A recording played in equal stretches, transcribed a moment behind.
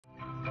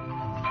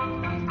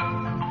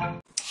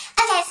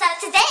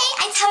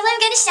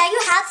going to show you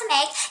how to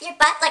make your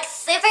butt like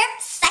super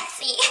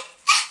sexy.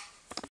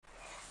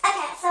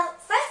 Okay, so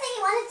first thing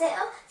you want to do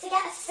to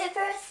get a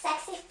super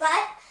sexy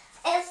butt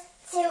is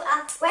to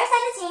wear a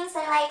size of jeans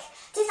that are like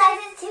 2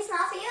 sizes too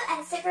small for you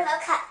and super low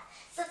cut.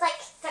 So it's like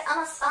they're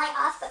almost falling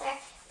off, but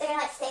they're gonna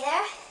like stay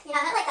there. You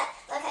know, not like that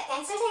low cut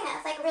gangster thing.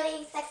 It's like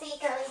really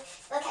sexy, girly,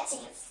 low cut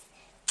jeans.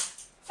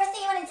 First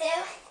thing you want to do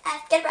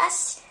is get a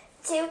brush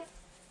to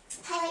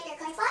highlight your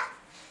coin slot,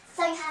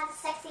 so you have a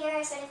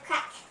sexier sort of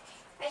crack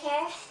right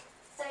here,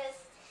 sort of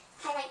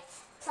highlight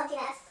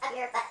plumpiness of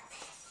your butt.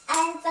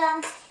 And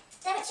then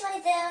what you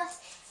want to do is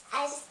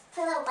just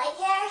put a little white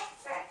here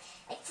for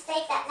like to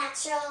fake that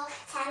natural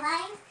tan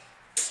line.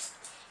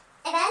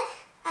 And then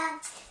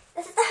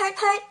this is the hard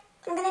part.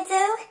 What I'm gonna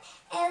do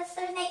is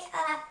sort of make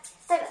a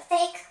sort of a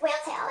fake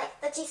whale tail, like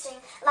the G-string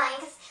line,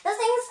 because those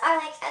things are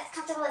like as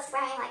comfortable as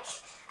wearing like,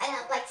 I don't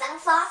know, like dental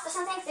floss or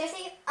something.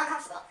 Seriously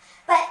uncomfortable,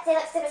 but they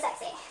look super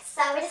sexy.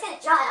 So we're just gonna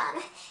draw it on,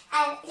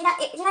 and you're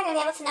not gonna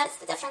be able to notice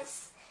the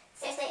difference.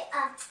 Seriously.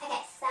 Okay,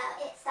 so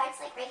it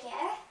starts like right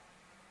here.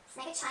 Let's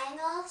make a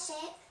triangle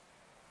shape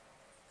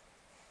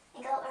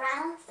and go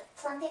around the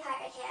plumpy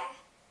part right here.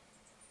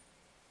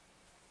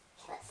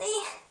 Okay, let's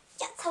see.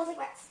 Yeah, it totally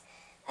works.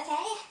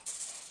 Okay,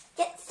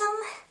 get some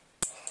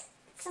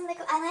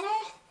liquid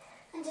eyeliner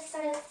and just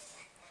sort of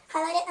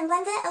highlight it and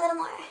blend it a little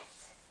more.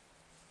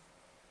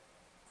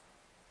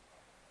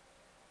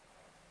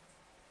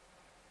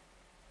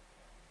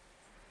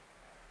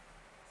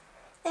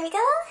 There we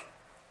go.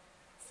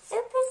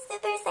 Super,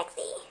 super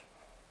sexy.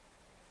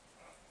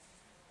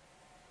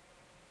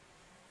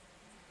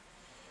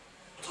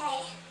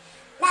 Okay,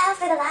 now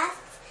for the last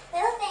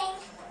little thing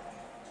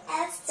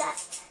is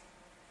just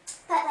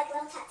put like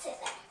little tattoos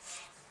there.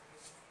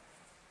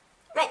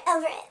 Right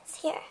over it,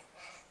 here.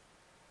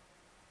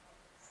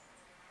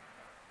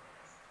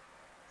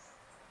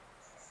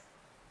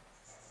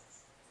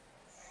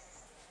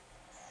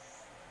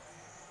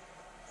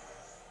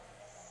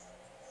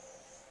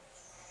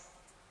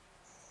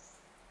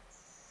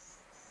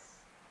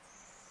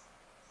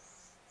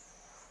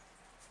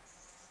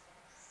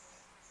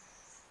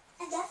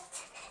 And just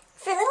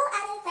for a little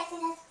added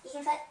sexiness, you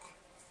can put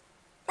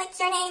like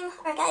your name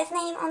or a guy's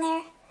name on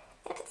there.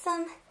 I'm gonna put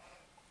some,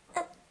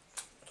 you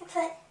can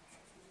put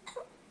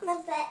a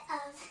little bit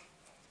of,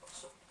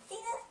 see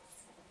this?